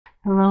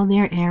Hello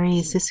there,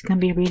 Aries. This is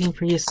going to be a reading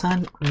for your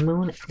Sun,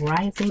 Moon,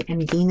 Rising,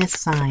 and Venus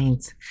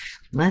signs.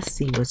 Let's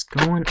see what's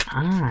going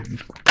on.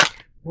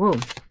 Whoa,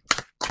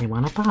 they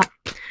want to pop.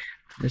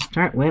 Let's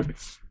start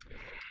with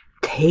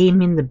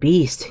taming the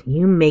beast.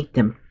 You make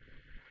them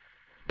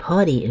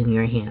putty in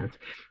your hands.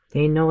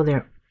 They know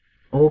their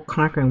old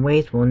conquering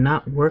ways will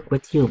not work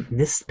with you.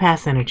 This is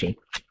past energy.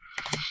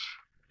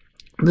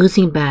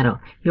 Losing battle.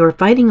 You are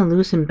fighting a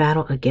losing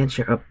battle against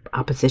your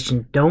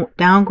opposition. Don't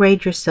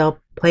downgrade yourself.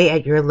 Play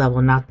at your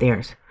level, not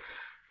theirs.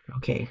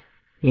 Okay.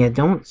 Yeah,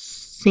 don't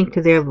sink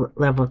to their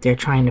level if they're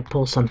trying to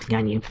pull something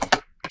on you.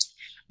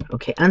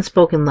 Okay,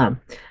 unspoken love.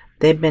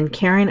 They've been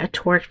carrying a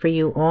torch for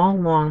you all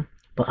along,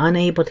 but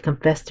unable to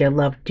confess their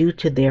love due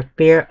to their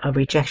fear of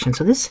rejection.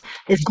 So this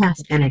is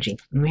past energy.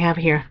 And we have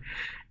here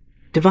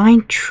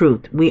divine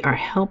truth. We are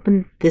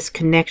helping this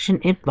connection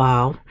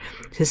evolve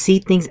to see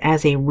things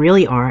as they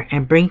really are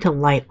and bring to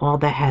light all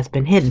that has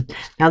been hidden.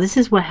 Now, this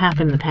is what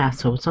happened in the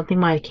past. So something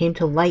might have came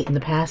to light in the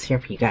past here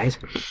for you guys.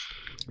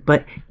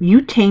 But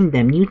you tamed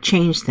them. You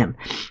changed them.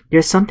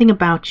 There's something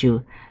about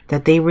you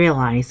that they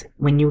realize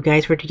when you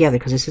guys were together,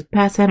 because this is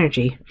past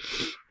energy,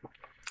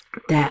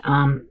 that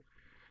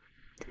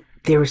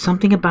there was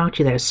something about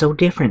you that is so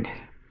different.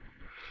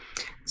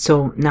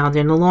 So now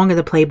they're no longer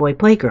the Playboy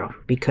Playgirl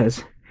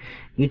because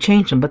you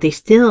changed them, but they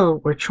still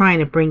were trying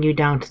to bring you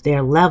down to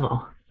their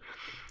level,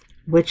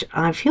 which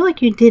I feel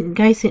like you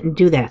guys didn't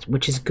do that,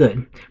 which is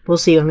good. We'll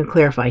see. I'm going to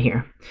clarify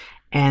here.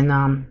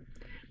 And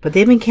but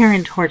they've been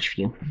carrying a torch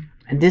for you,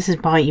 and this is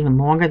probably even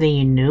longer than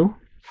you knew.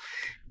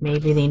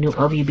 Maybe they knew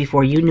of you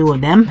before you knew of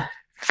them.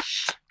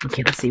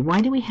 Okay, let's see. Why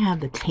do we have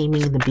the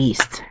taming of the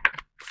beast?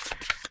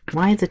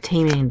 Why is the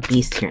taming of the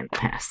beast here in the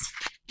past?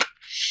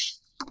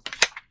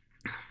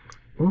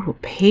 Ooh,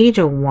 Page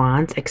of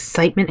Wands,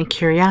 excitement and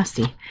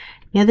curiosity.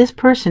 Yeah, this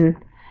person,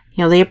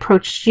 they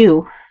approached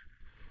you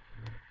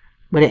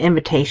with an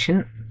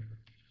invitation,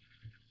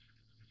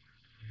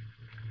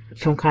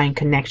 some kind of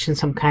connection,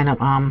 some kind of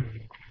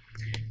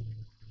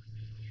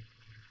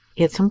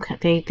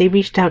they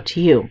reached out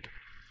to you.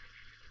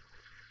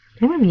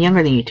 They might be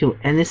younger than you too,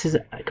 and this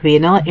could be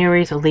another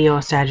Aries, a Leo,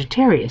 a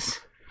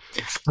Sagittarius.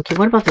 Okay,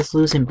 what about this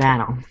losing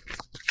battle?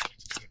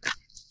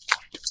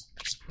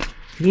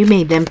 You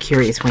made them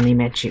curious when they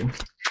met you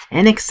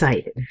and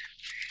excited.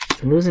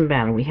 Losing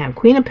battle. We have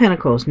Queen of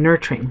Pentacles,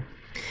 nurturing.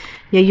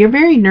 Yeah, you're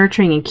very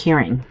nurturing and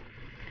caring.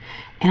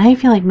 And I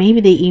feel like maybe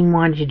they even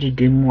wanted you to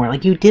do more.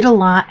 Like you did a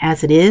lot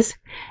as it is,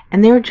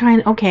 and they were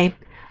trying, okay,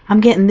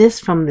 I'm getting this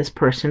from this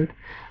person.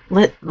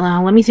 Let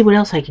me see what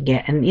else I can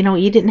get. And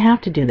you didn't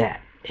have to do that.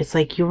 It's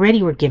like you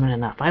already were given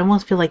enough. I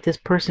almost feel like this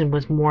person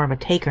was more of a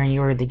taker and you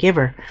were the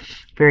giver.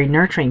 Very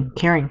nurturing,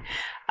 caring.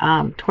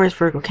 Taurus,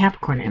 Virgo,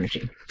 Capricorn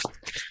energy.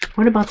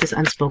 What about this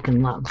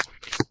unspoken love?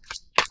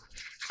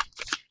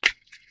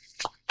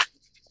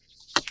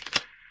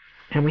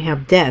 And we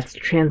have death,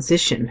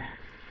 transition.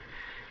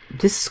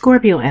 This is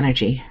Scorpio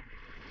energy.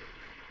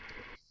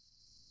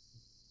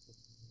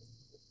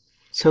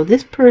 So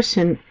this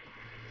person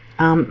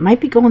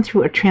might be going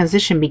through a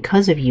transition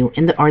because of you,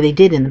 or they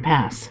did in the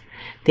past.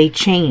 They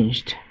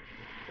changed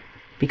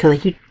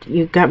because like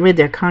you got rid of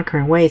their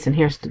conquering ways, and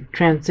here's the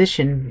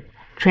transition,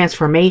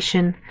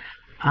 transformation,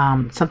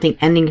 something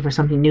ending for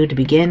something new to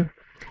begin,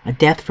 a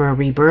death for a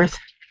rebirth.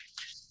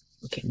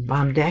 Okay,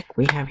 bottom deck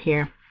we have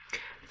here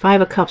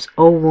Five of Cups,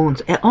 old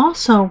wounds. And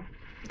also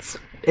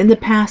in the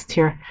past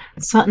here,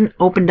 something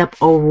opened up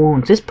old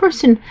wounds. This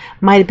person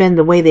might have been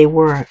the way they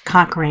were,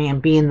 conquering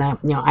and being the,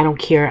 I don't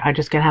care, I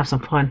just gotta have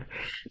some fun,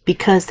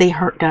 because they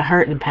got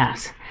hurt in the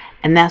past.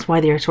 And that's why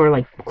they're sort of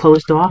like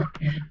closed off.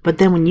 But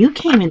then when you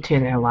came into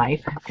their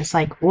life, it's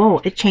like,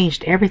 whoa, it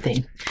changed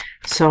everything.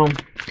 So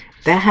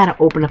that had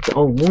to open up the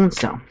old wounds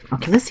though.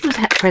 Okay, let's see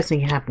what's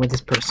presently happening with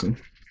this person.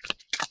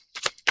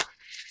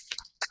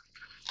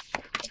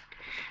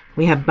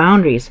 We have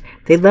boundaries.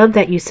 They love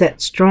that you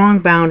set strong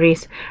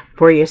boundaries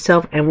for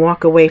yourself and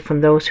walk away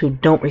from those who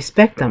don't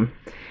respect them,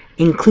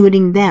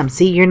 including them.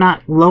 See, you're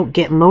not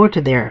getting lower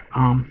to their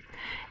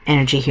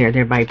energy here,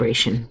 their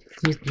vibration.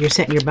 You're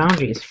setting your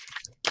boundaries.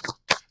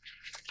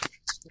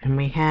 And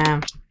we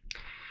have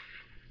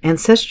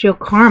ancestral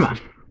karma.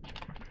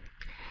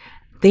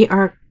 They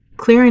are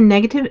clearing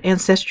negative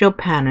ancestral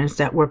patterns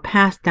that were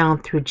passed down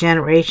through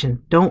generations.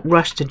 Don't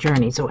rush the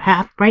journey. So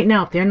right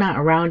now, if they're not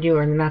around you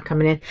or they're not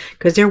coming in,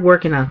 because they're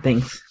working on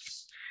things,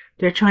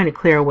 they're trying to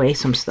clear away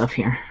some stuff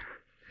here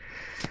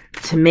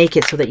to make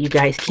it so that you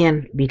guys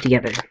can be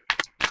together.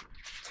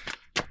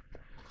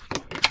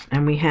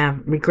 And we have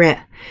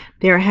regret.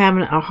 They are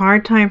having a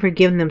hard time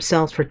forgiving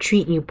themselves for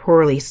treating you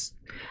poorly,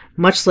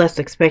 much less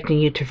expecting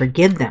you to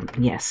forgive them.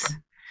 Yes,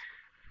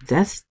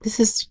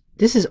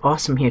 this is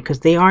awesome here, because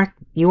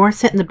you are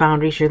setting the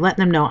boundaries. You're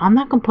letting them know, I'm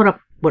not going to put up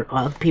what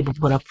other people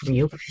put up for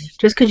you.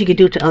 Just because you can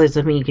do it to others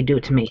doesn't mean you can do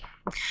it to me.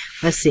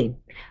 Let's see.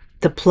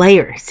 The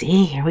player.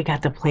 See, here we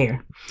got the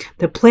player.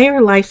 The player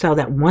lifestyle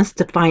that wants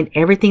to find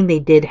everything they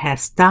did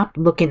has stopped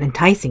looking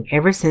enticing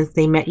ever since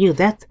they met you.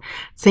 That's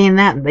saying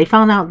that. They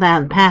found out that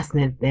in the past,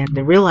 and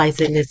they realize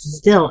that it's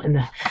still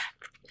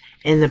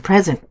in the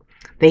present.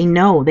 They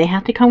know they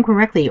have to come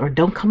correctly or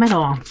don't come at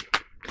all.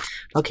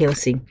 Okay,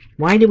 let's see.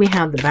 Why do we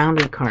have the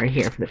boundary card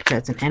here for the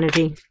present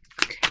energy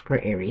for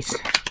Aries?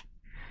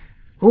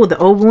 Oh, the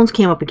old wounds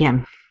came up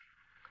again.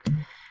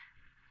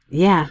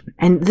 Yeah,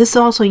 and this is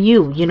also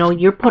you. You know,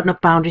 you're putting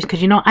up boundaries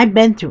because, you know, I've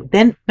been through,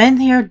 been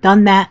here,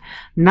 done that,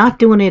 not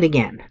doing it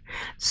again.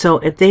 So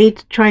if they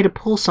try to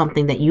pull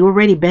something that you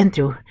already been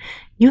through,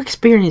 you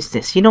experienced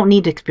this. You don't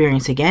need to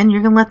experience again.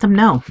 You're going to let them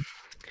know.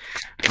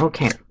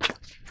 Okay,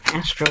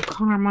 Astro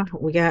Karma.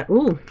 We got,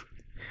 ooh.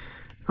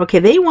 Okay,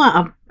 they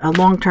want a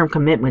long-term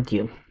commitment with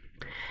you.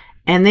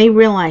 And they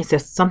realize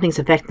that something's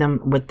affecting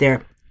them with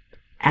their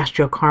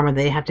astral karma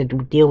they have to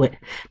deal with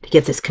to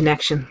get this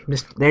connection.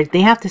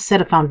 They have to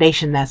set a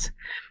foundation that's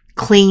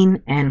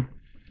clean and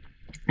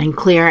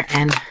clear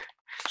and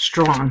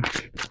strong.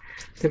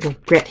 The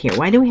regret here.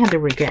 Why do we have the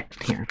regret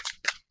here?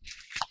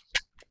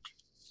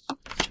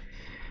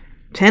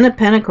 Ten of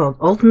Pentacles,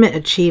 ultimate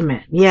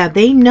achievement. Yeah,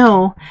 they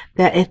know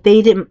that if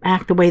they didn't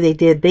act the way they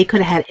did, they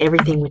could have had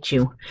everything with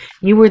you.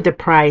 You were the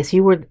prize.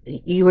 You were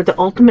the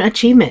ultimate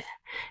achievement.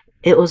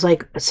 It was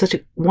like such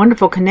a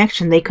wonderful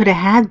connection. They could have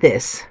had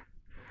this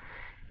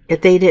if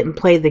they didn't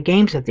play the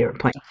games that they were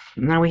playing.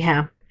 Now we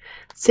have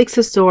Six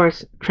of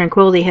Swords,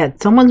 Tranquility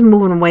Head. Someone's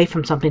moving away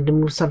from something to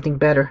move something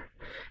better.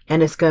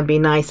 And it's going to be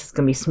nice. It's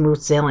going to be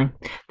smooth sailing.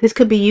 This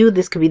could be you.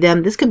 This could be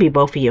them. This could be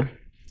both of you.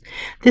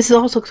 This is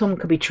also someone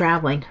could be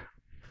traveling.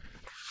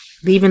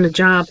 Leaving a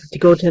job to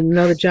go to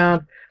another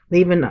job.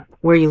 Leaving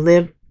where you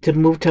live to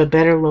move to a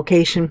better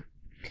location.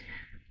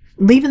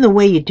 Leaving the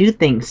way you do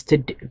things to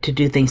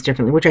do things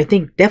differently. Which I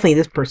think definitely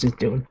this person's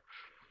doing.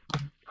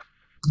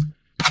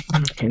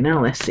 Okay,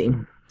 now let's see.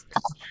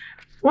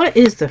 What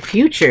is the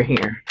future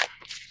here?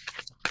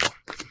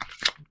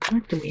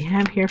 What do we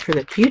have here for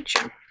the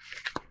future?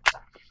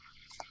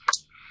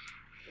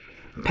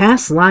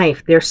 Past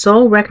life. Their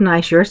soul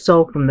recognized your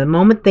soul from the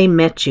moment they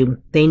met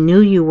you. They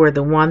knew you were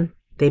the one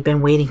they've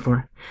been waiting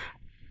for.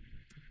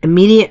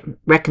 Immediate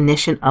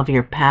recognition of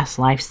your past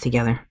lives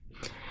together.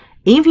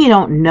 Even if you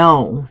don't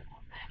know,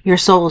 your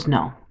souls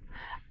know.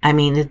 I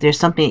mean, if there's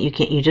something that you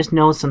can't, you just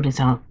know something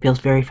feels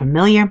very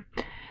familiar.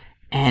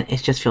 And it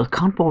just feels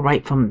comfortable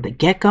right from the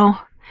get-go.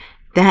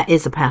 That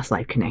is a past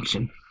life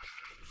connection.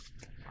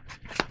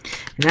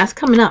 And that's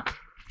coming up.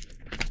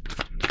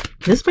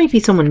 This might be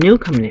someone new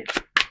coming in.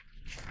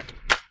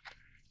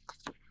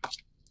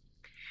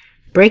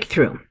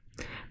 Breakthrough.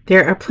 They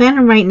are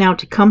planning right now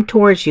to come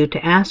towards you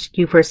to ask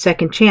you for a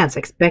second chance.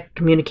 Expect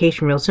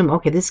communication real soon.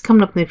 Okay, this is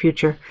coming up in the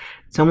future.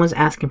 Someone's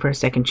asking for a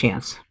second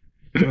chance.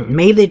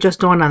 Maybe they just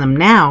dawned on them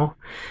now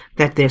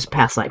that there's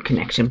past life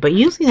connection. But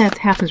usually that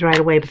happens right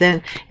away. But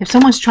then if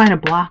someone's trying to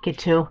block it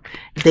too,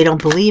 if they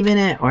don't believe in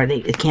it or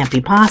it can't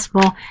be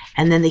possible,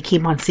 and then they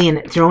keep on seeing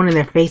it thrown in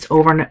their face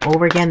over and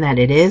over again that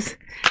it is,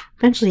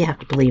 eventually you have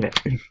to believe it.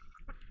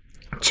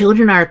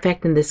 Children are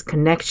affecting this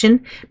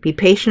connection. Be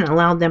patient.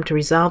 Allow them to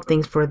resolve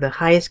things for the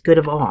highest good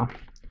of all.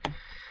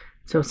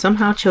 So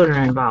somehow children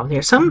are involved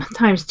here.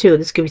 Sometimes too,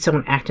 this could be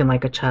someone acting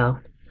like a child.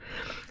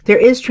 There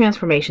is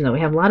transformation, though. We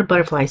have a lot of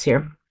butterflies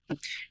here.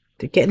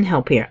 They're getting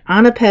help here.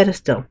 On a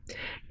pedestal.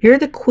 You're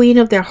the queen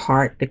of their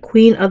heart, the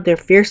queen of their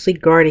fiercely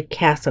guarded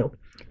castle.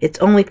 It's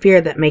only fear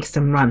that makes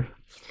them run.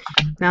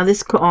 Now,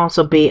 this could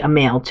also be a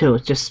male, too.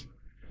 It's just,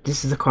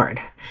 this is a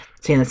card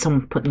saying that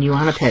someone putting you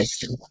on a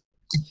pedestal.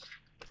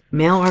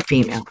 Male or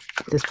female.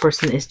 This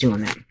person is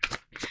doing that.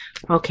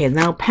 Okay,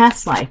 now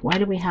past life. Why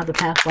do we have the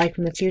past life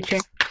in the future?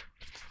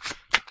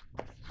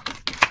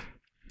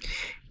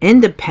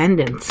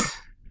 Independence.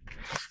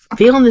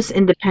 Feeling this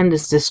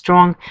independence is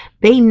strong.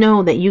 They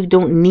know that you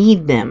don't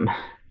need them.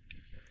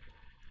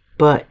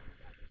 But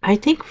I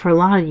think for a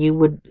lot of you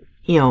would,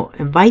 you know,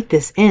 invite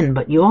this in.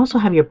 But you also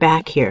have your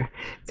back here.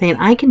 Saying,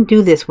 I can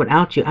do this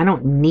without you. I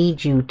don't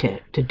need you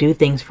to do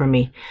things for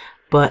me.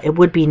 But it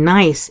would be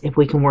nice if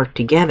we can work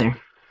together.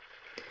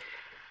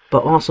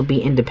 But also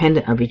be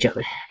independent of each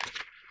other.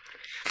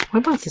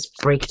 What about this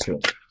breakthrough?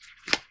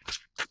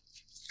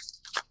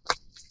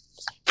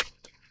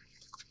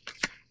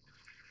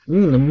 The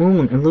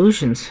moon,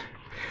 illusions.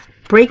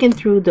 Breaking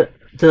through the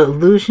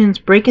illusions,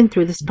 breaking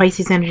through this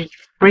Pisces energy,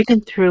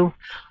 breaking through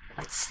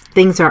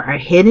things are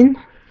hidden.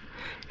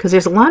 Because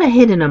there's a lot of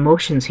hidden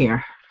emotions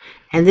here.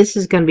 And this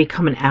is going to be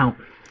coming out.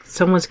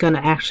 Someone's going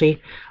to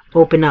actually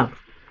open up.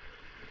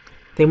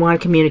 They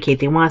want to communicate.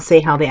 They want to say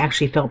how they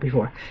actually felt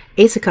before.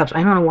 Ace of Cups.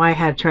 I don't know why I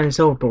had to turn this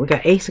over, but we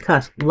got Ace of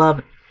Cups,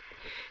 love,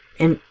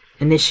 and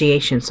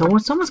initiation. So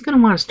someone's going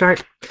to want to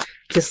start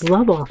this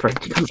love offer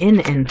to come in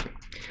and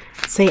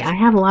say, I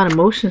have a lot of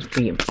emotions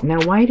for you.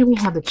 Now, why do we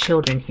have the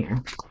children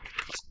here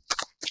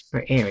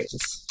for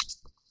Aries?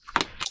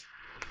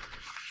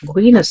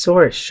 Queen of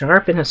Swords,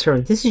 sharpen a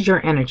sword. This is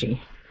your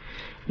energy.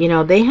 You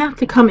know, they have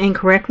to come in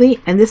correctly.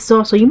 And this is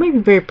also, you might be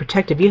very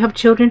protective. You have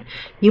children,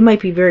 you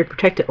might be very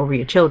protective over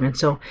your children.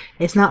 So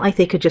it's not like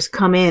they could just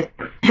come in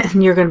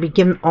and you're going to be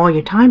giving all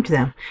your time to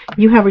them.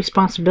 You have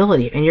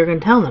responsibility and you're going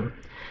to tell them,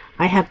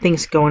 I have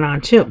things going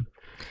on too.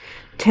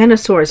 Ten of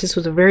Swords. This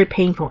was a very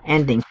painful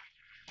ending.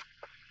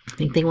 I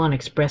think they want to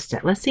express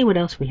that. Let's see what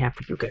else we have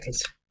for you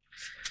guys.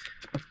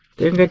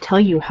 They're going to tell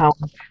you how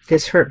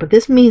this hurt. But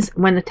this means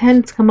when the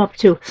 10s come up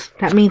too,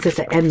 that means it's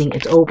an ending.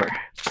 It's over.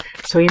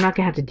 So you're not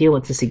going to have to deal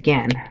with this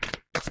again.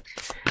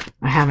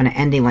 Or having an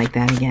ending like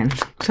that again.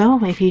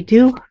 So if you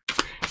do,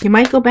 you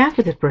might go back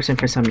with this person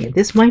for some of you.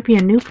 This might be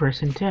a new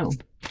person too.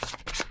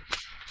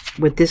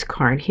 With this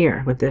card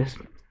here. With this.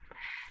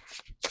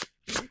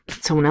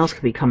 Someone else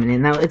could be coming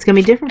in. Now, it's going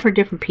to be different for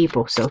different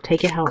people. So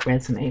take it how it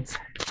resonates.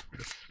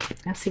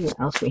 Let's see what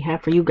else we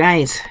have for you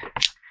guys.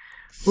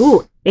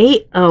 Ooh,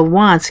 8 of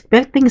Wands.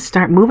 Expect things to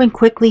start moving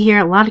quickly here.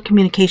 A lot of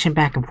communication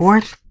back and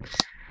forth.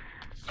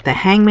 The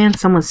Hangman,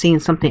 someone's seeing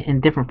something in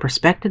a different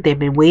perspective. They've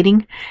been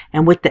waiting.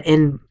 And with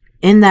the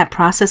in that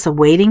process of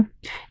waiting,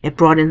 it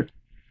brought in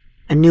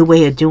a new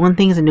way of doing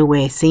things, a new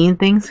way of seeing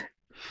things,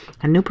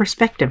 a new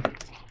perspective.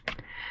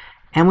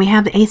 And we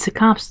have the Ace of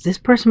Cups. This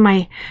person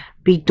might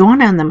be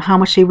dawned on them how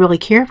much they really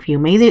care for you.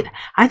 Maybe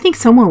I think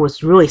someone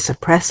was really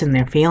suppressing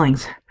their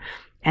feelings.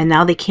 And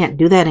now they can't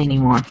do that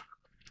anymore.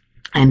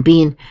 And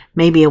being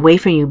maybe away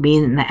from you,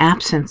 being in the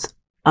absence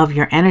of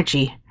your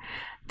energy,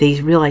 they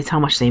realize how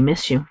much they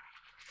miss you.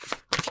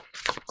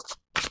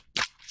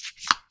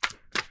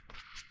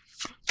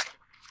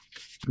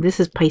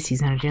 This is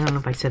Pisces energy. I don't know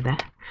if I said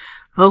that.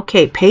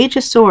 Okay, Page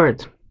of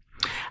Swords.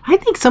 I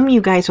think some of you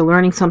guys are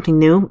learning something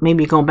new.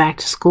 Maybe you're going back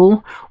to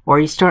school, or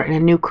you're starting a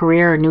new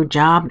career, a new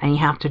job, and you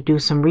have to do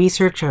some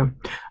research or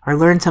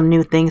learn some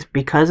new things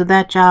because of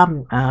that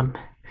job.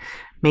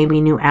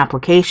 Maybe new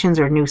applications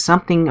or new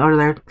something or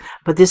other.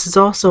 But this is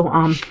also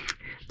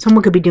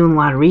someone could be doing a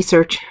lot of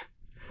research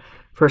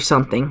for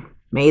something.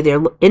 Maybe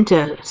they're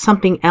into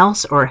something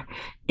else or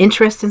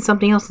interested in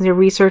something else and they're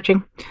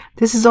researching.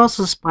 This is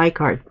also a spy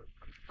card.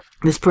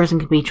 This person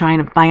could be trying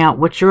to find out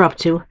what you're up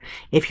to.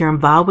 If you're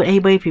involved with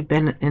anybody, if you've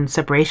been in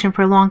separation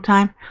for a long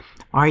time,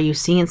 are you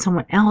seeing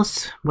someone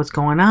else? What's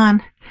going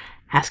on?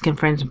 Asking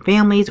friends and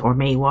families, or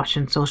maybe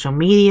watching social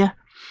media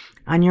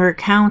on your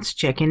accounts,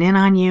 checking in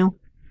on you.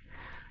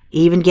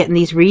 Even getting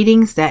these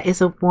readings, that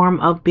is a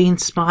form of being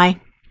spy.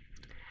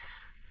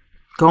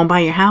 Going by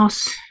your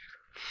house.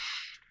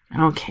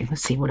 Okay,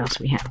 let's see what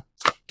else we have.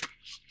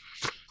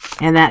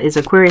 And that is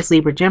Aquarius,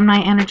 Libra,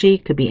 Gemini energy.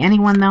 Could be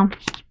anyone though.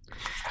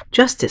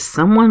 Justice.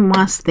 Someone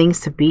wants things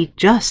to be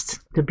just,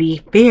 to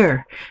be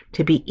fair,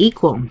 to be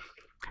equal,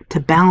 to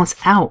balance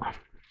out.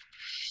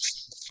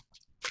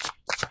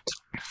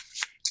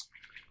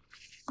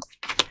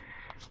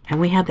 And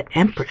we have the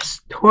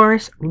Empress,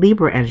 Taurus,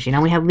 Libra energy.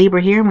 Now we have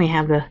Libra here, and we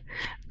have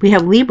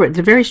Libra. It's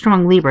a very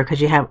strong Libra because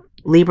you have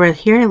Libra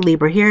here,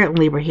 Libra here, and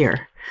Libra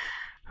here.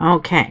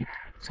 Okay,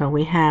 so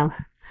we have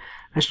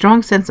a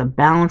strong sense of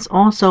balance.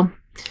 Also,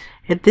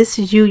 if this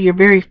is you, you're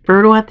very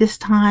fertile at this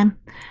time.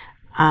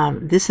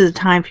 This is a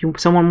time if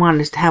someone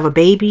wanted to have a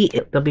baby,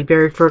 they'll be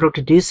very fertile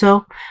to do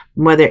so.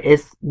 Whether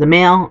it's the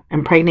male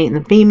impregnating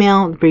the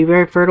female, be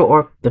very fertile,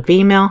 or the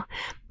female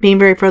being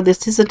very fertile.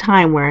 This is a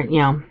time where, you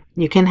know,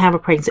 you can have a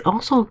pregnancy.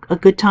 Also a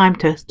good time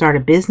to start a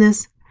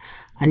business,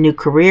 a new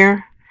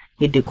career.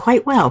 You do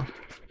quite well.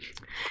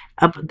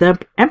 The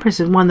Empress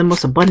is one of the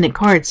most abundant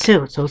cards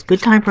too. So it's a good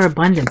time for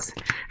abundance.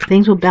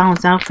 Things will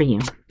balance out for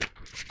you.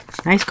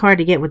 Nice card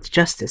to get with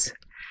Justice.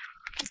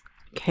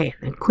 Okay,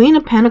 the Queen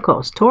of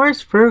Pentacles.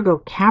 Taurus, Virgo,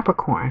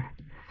 Capricorn.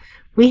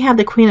 We have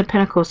the Queen of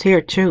Pentacles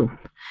here too.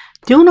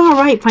 Doing all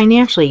right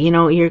financially. You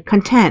know, you're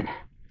content.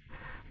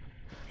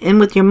 And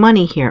with your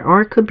money here.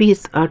 Or it could be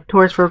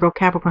Taurus, Virgo,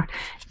 Capricorn.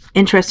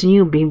 Interest in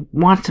you,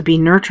 wants to be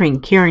nurturing,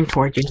 caring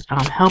towards you,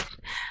 help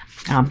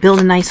build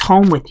a nice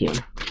home with you.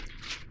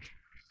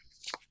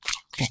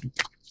 Okay.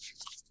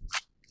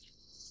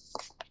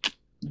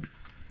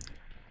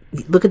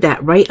 Look at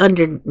that, right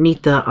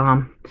underneath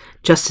the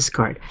Justice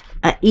card.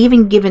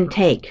 Even give and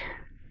take.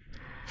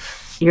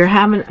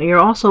 You're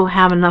also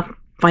have enough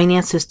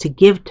finances to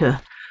give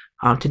to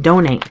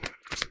donate.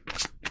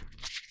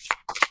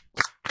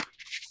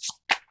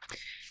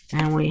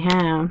 And we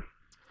have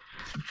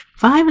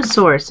Five of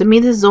Swords. To me,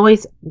 this is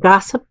always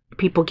gossip.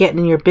 People getting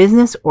in your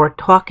business or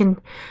talking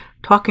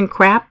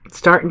crap,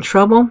 starting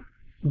trouble,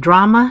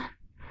 drama.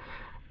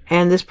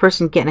 And this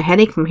person getting a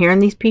headache from hearing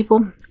these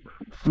people.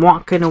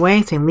 Walking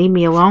away, saying, leave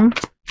me alone.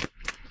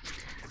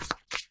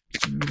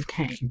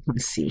 Okay,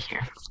 let's see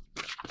here.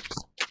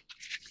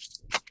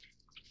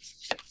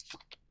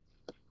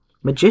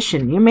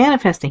 Magician, you're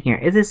manifesting here.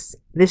 This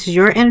is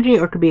your energy,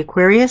 or it could be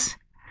Aquarius?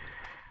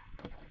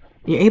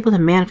 You're able to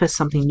manifest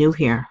something new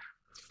here.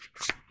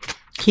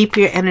 Keep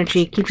your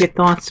energy, keep your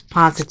thoughts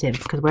positive,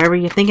 because whatever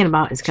you're thinking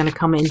about is going to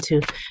come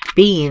into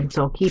being,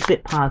 so keep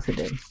it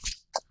positive.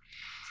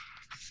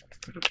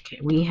 Okay,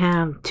 we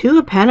have Two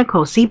of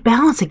Pentacles. See,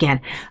 balance again.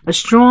 A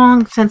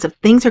strong sense of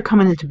things are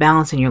coming into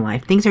balance in your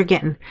life. Things are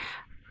getting,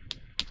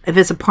 if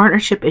it's a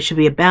partnership, it should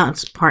be a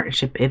balanced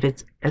partnership. If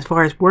it's as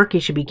far as work, you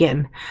should be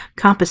getting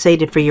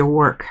compensated for your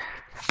work.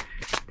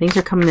 Things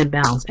are coming in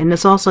balance. And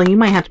it's also, you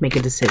might have to make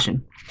a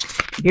decision.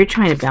 You're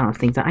trying to balance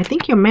things out. I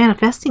think you're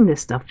manifesting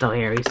this stuff though,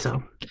 Aries,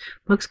 so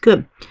looks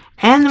good.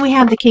 And we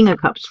have the King of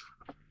Cups.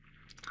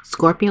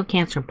 Scorpio,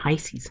 Cancer,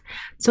 Pisces.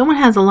 Someone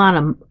has a lot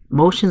of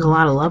emotions, a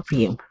lot of love for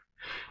you.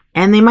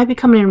 And they might be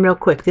coming in real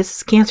quick. This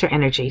is Cancer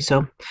energy.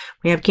 So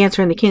we have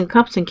Cancer in the King of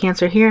Cups and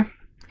Cancer here.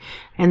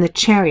 And the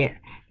Chariot.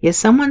 Yeah,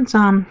 someone's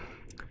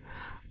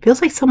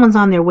feels like someone's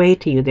on their way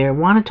to you. They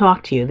want to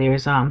talk to you.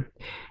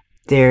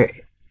 They're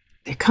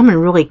coming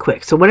really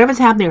quick. So whatever's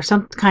happening or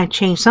some kind of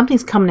change,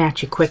 something's coming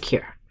at you quick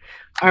here.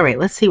 All right,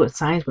 let's see what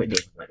signs we're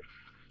dealing with.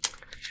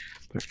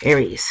 For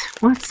Aries.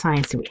 What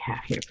signs do we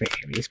have here for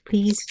Aries,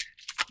 please?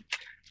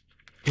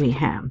 We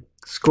have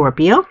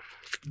Scorpio,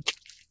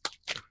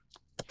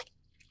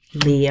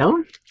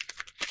 Leo,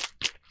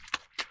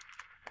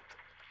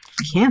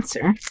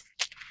 Cancer,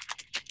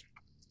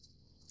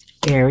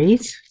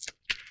 Aries,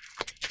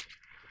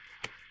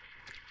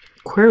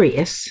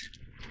 Aquarius,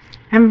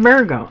 and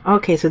Virgo.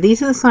 Okay, so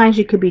these are the signs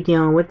you could be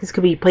dealing with. This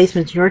could be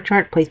placements in your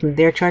chart, placement in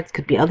their charts.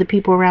 Could be other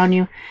people around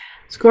you.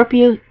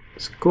 Scorpio,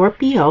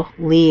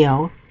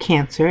 Leo,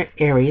 Cancer,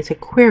 Aries,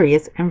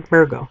 Aquarius, and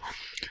Virgo.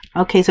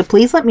 Okay, so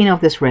please let me know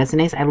if this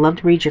resonates. I'd love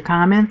to read your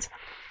comments.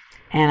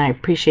 And I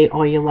appreciate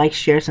all your likes,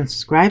 shares, and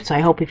subscribes. So I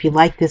hope if you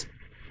like this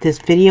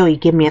video, you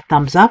give me a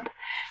thumbs up.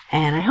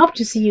 And I hope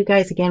to see you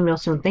guys again real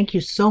soon. Thank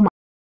you so much.